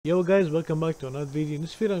Yo guys, welcome back to another video. In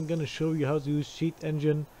this video I'm gonna show you how to use Cheat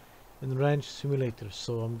Engine in Ranch Simulator.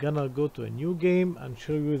 So I'm gonna go to a new game and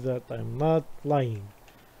show you that I'm not lying.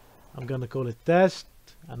 I'm gonna call it test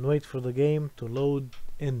and wait for the game to load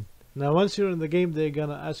in. Now once you're in the game, they're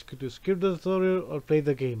gonna ask you to skip the tutorial or play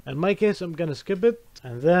the game. In my case, I'm gonna skip it,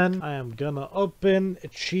 and then I am gonna open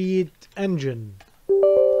Cheat Engine.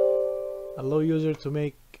 Allow user to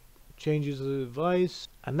make changes to the device.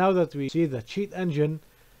 And now that we see the Cheat Engine,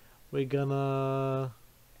 we're gonna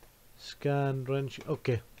scan ranch.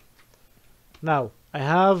 Okay, now I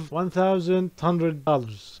have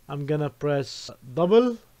 $1,100. I'm gonna press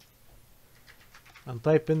double and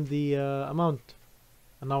type in the amount,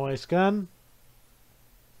 and now I scan,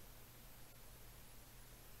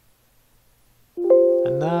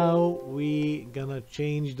 and now we gonna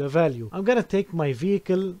change the value. I'm gonna take my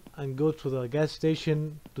vehicle and go to the gas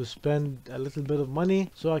station to spend a little bit of money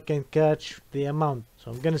so I can catch the amount.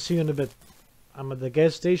 So I'm gonna see you in a bit. I'm at the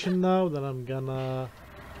gas station now. Then I'm gonna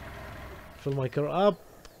fill my car up,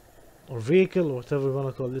 or vehicle, or whatever you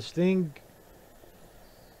wanna call this thing.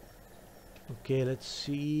 Okay, let's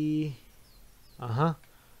see. I'm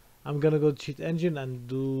gonna go to Cheat Engine and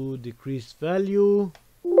do decreased value.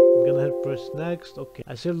 I'm gonna hit press next. Okay,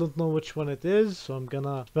 I still don't know which one it is, so I'm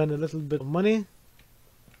gonna spend a little bit of money,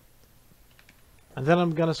 and then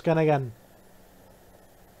I'm gonna scan again.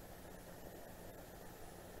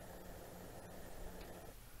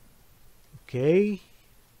 Okay,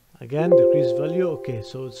 again decrease value. Okay,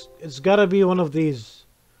 so it's gotta be one of these.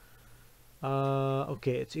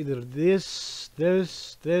 Okay, it's either this,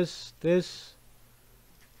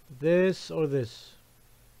 or this.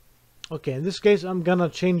 Okay, in this case I'm gonna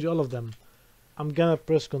change all of them. I'm gonna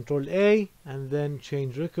press Ctrl A and then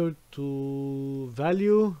change record to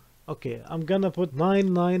value. Okay, I'm gonna put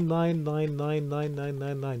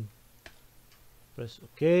 999999999. Press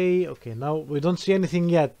OK. Okay, now we don't see anything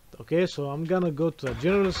yet. Okay, so I'm gonna go to a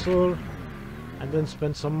general store and then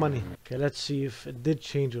spend some money. Okay, let's see if it did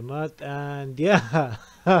change or not. And yeah,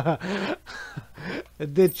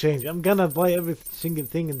 it did change. I'm gonna buy every single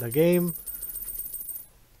thing in the game.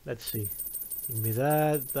 Let's see. Give me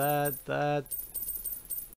that.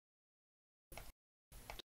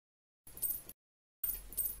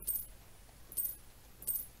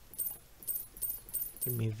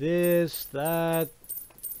 Give me this, that,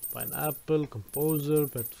 pineapple, composer,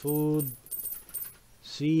 pet food,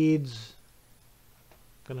 seeds.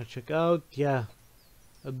 Gonna check out. Yeah,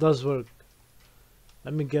 it does work.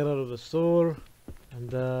 Let me get out of the store,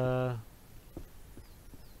 and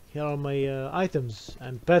here are my items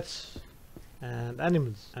and pets and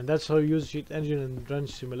animals. And that's how you use Cheat Engine in Ranch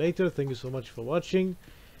Simulator. Thank you so much for watching.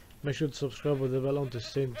 Make sure to subscribe with the bell on to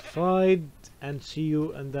stay notified, and see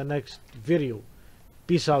you in the next video.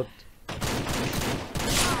 Peace out.